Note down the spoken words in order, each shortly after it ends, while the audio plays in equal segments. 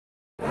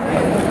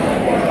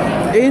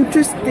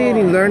interested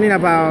in learning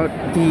about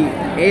the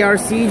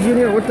ARC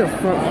Junior? What the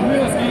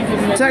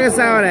fuck? Check us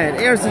out at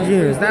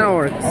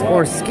arcjuniors.org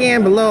or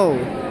scan below.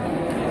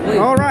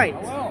 Alright.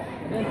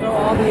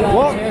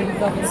 Well,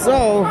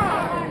 so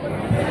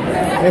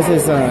this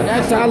is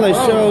Tyler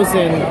Shows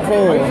and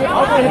Cole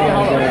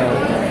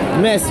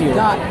and Mess here.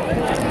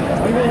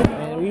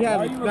 And we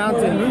have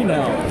Mountain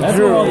now. That's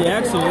where all the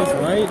action is,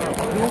 right?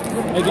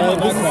 Hey, get my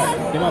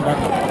backpack. Get my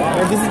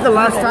backpack. And this is the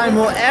last time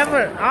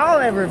I'll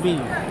ever be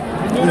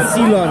in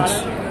Sea Lunch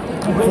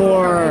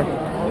for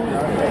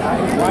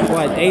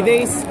what, 8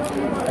 days? I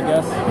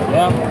guess.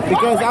 Yeah.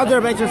 Because Outdoor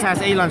Adventures has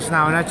A Lunch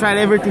now, and I tried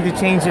everything to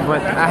change it,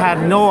 but I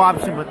had no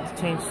option but to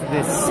change to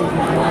this.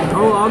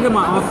 Oh, I'll get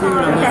my off-road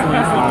on this one.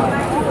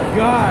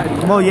 God.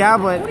 Well, yeah,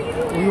 but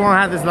we won't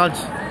have this lunch.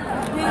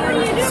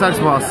 Sucks,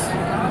 boss.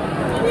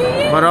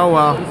 But oh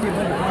well.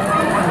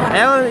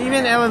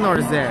 Even Eleanor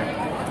is there.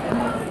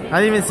 I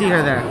didn't even see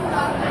her there.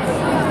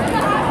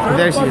 But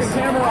there she is.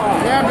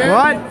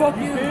 What? Fuck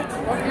you.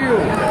 Fuck you.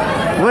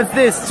 What's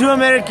this? 2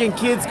 American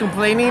kids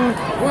complaining?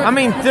 I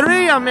mean,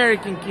 3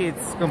 American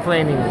kids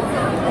complaining.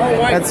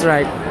 That's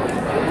right.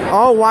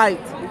 All white.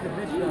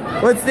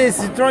 What's this?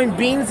 You're throwing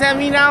beans at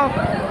me now?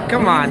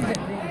 Come on. You're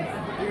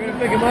gonna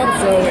pick him up,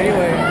 so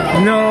anyway.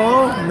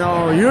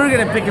 No, you're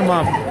gonna pick him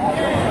up.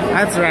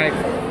 That's right.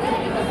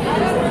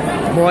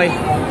 Boy.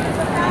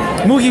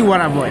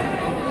 Mugiwara boy.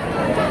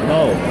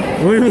 No.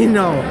 What do you mean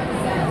no?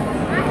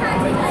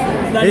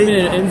 It's not even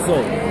an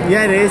insult.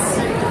 Yeah, it is.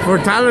 For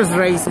Tyler's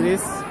race, it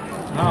is.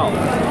 How?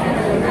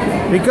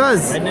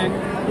 Because. Redneck?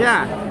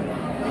 Yeah.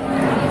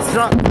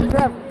 Stop.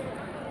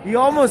 You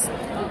almost.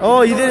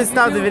 Oh, you didn't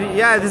stop the video.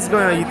 Yeah, this is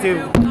going on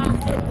YouTube.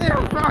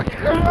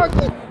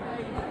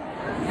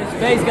 His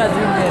face got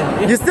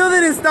zoomed in. You still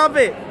didn't stop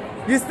it.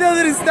 You still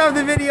didn't stop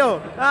the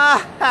video.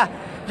 Ah,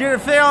 your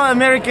failed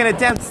American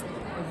attempts.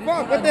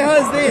 Fuck, what the hell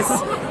is this?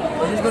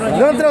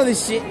 Don't throw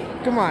this shit.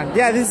 Come on.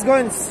 Yeah, this is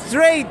going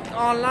straight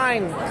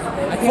online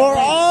for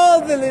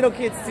all the little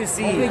kids to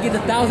see. Hopefully it gets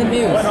 1,000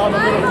 views. What, all the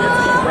little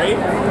kids eat grape?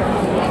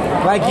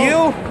 Like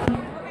you?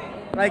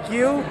 Like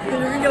you? You're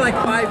gonna get like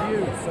 5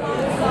 views. So.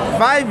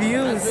 5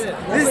 views?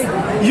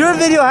 Your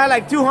video had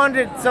like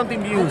 200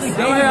 something views.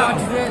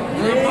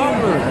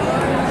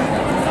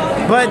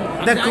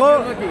 But the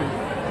Cole,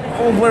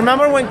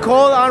 remember when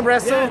Cole arm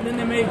wrestled? Yeah, and then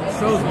they made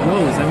Shows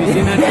Blows. Have you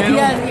seen that channel?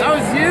 That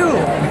was you.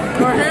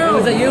 Or him.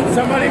 Was that you?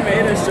 Somebody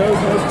made a Shows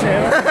Blows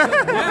channel.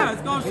 Yeah,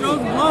 it's called Shows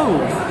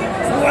Blows.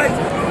 What?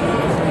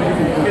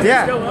 Is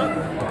it still up?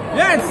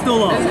 Yeah, it's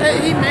still up.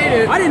 He made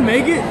it. I didn't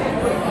make it.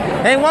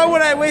 Hey, why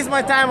would I waste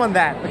my time on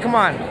that? Come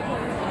on. It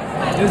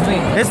was me.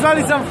 It's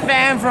probably some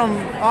fan from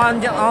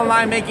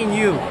online making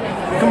you.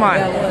 Come on.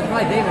 Yeah, well, it's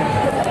my David.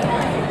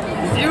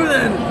 It's you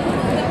then.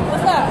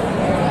 What's that?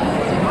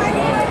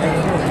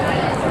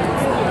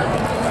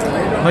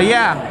 But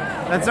yeah,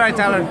 that's right,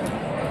 Tyler.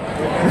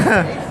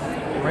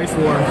 Race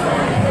War.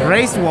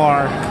 Race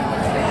War.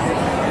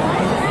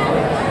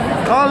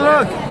 Oh,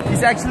 look.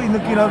 He's actually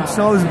looking up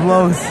Shows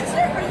Blows.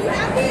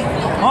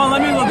 Oh,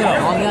 let me look it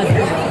up.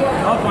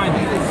 I'll find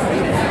it.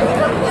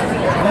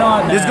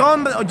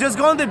 Just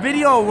go on the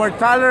video where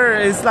Tyler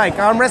is like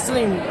arm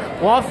wrestling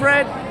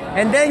Walfred,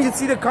 and then you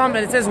see the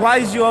comment. It says, "Why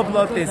did you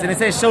upload this?" And it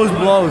says, "Shows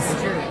Blows."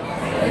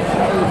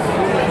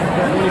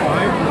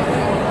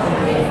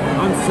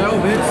 On sale,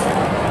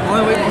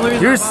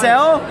 bitch. Your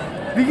cell?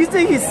 Did you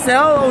say his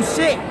cell? Oh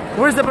shit!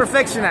 Where's the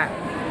perfection at?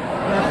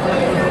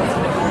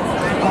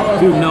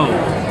 Dude, no.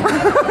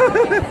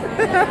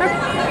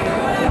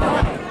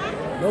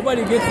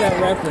 Nobody gets that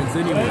reference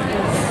anyway.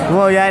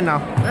 Well, yeah, I know.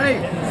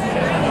 Hey,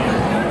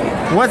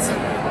 What's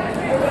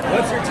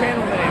your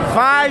channel name?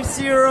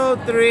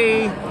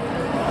 503?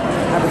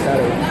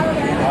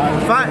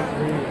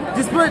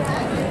 Just put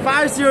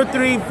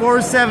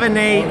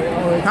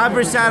 503-478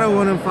 Hyper Shadow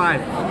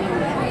 105.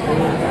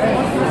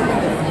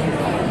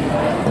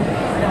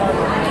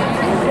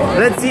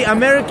 Let's see,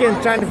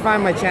 Americans trying to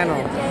find my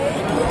channel.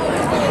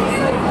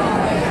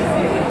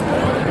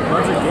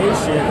 Bunch of gay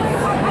shit.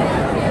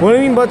 What do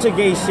you mean bunch of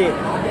gay shit?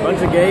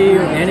 Bunch of gay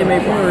anime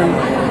porn.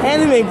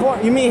 Anime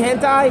porn? You mean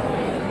hentai?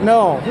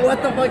 No.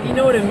 What the fuck? You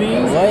know what it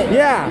means?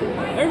 Yeah.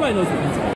 Everybody knows what it means.